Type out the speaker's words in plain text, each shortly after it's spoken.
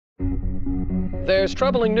There's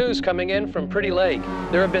troubling news coming in from Pretty Lake.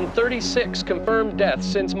 There have been 36 confirmed deaths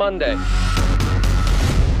since Monday.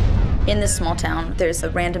 In this small town, there's a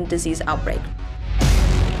random disease outbreak.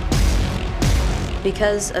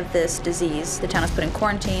 Because of this disease, the town is put in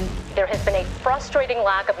quarantine. There has been a frustrating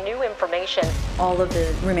lack of new information. All of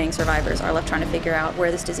the remaining survivors are left trying to figure out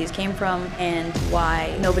where this disease came from and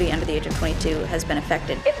why nobody under the age of 22 has been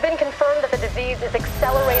affected. It's been confirmed that the disease is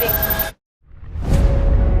accelerating.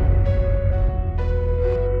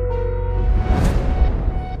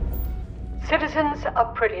 Citizens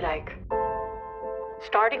of Pretty Lake,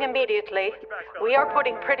 starting immediately, we are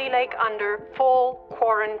putting Pretty Lake under full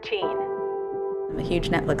quarantine. I'm a huge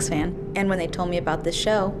Netflix fan, and when they told me about this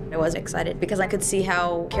show, I was excited because I could see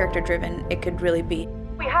how character-driven it could really be.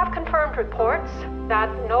 We have confirmed reports that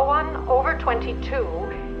no one over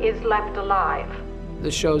 22 is left alive.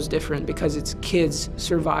 The show's different because it's kids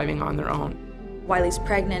surviving on their own. Wiley's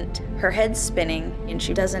pregnant, her head's spinning, and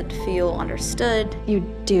she doesn't feel understood. You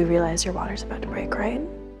do realize your water's about to break, right?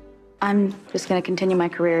 I'm just gonna continue my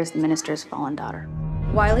career as the minister's fallen daughter.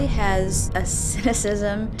 Wiley has a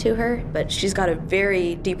cynicism to her, but she's got a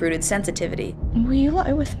very deep-rooted sensitivity. Will you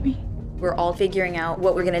lie with me? We're all figuring out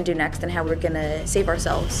what we're gonna do next and how we're gonna save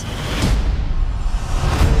ourselves.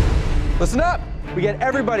 Listen up! We get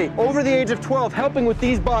everybody over the age of 12 helping with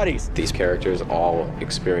these bodies. These characters all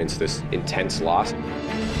experience this intense loss.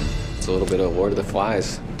 It's a little bit of Lord of the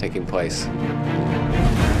Flies taking place.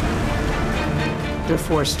 They're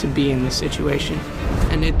forced to be in this situation,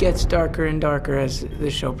 and it gets darker and darker as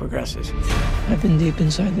the show progresses. I've been deep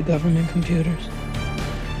inside the government computers,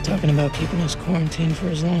 talking about keeping us quarantined for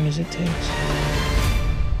as long as it takes.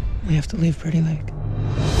 We have to leave Pretty Lake.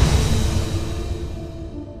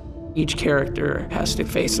 Each character has to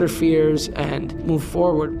face their fears and move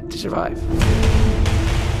forward to survive.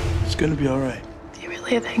 It's gonna be all right. Do you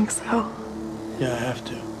really think so? Yeah, I have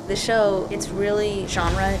to. The show, it's really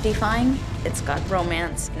genre-defying. It's got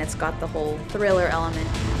romance, and it's got the whole thriller element.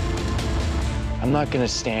 I'm not gonna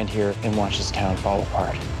stand here and watch this town fall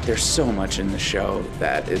apart. There's so much in the show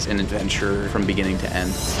that is an adventure from beginning to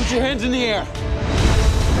end. Put your hands in the air.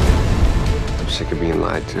 I'm sick of being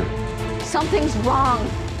lied to. Something's wrong.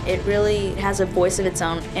 It really has a voice of its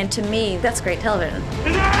own, and to me, that's great television. Is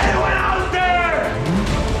there anyone out